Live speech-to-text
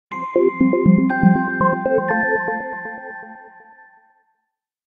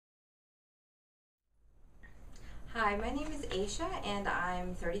Hi, my name is Esha and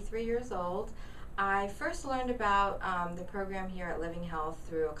I'm 33 years old. I first learned about the program here at Living Health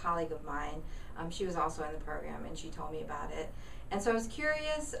through a colleague of mine. She was also in the program and she told me about it. And so I was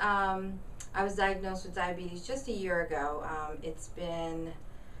curious. I was diagnosed with diabetes just a year ago. It's been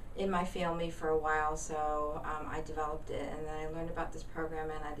in my family for a while, so I developed it, and then I learned about this program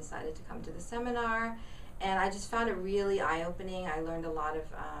and I decided to come to the seminar, and I just found it really eye-opening. I learned a lot of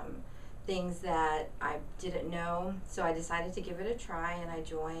things that I didn't know, so I decided to give it a try and I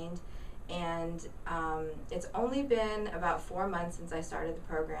joined, and it's only been about 4 months since I started the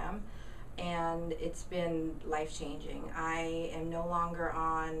program, and it's been life-changing. I am no longer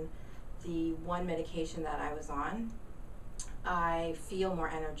on the one medication that I was on. I feel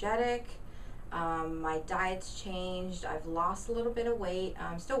more energetic. My diet's changed. I've lost a little bit of weight.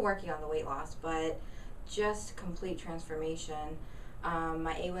 I'm still working on the weight loss, but just complete transformation.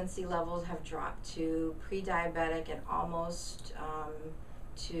 My A1C levels have dropped to pre-diabetic and almost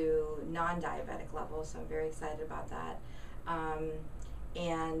to non-diabetic levels, so I'm very excited about that.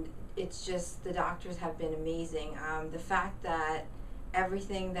 And it's just, the doctors have been amazing. The fact that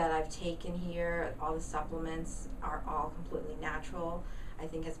everything that I've taken here, all the supplements, are all completely natural, I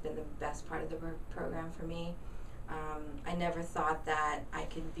think has been the best part of the program for me. I never thought that I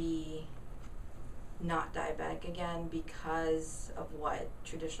could be not diabetic again because of what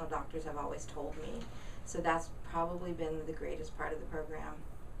traditional doctors have always told me. So that's probably been the greatest part of the program.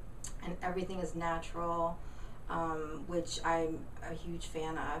 And everything is natural, which I'm a huge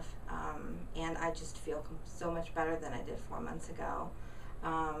fan of, and I just feel so much better than I did 4 months ago.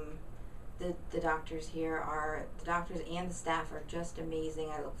 The doctors here are, the doctors and the staff are just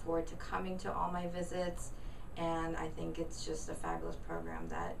amazing. I look forward to coming to all my visits, and I think it's just a fabulous program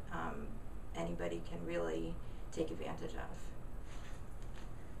that anybody can really take advantage of.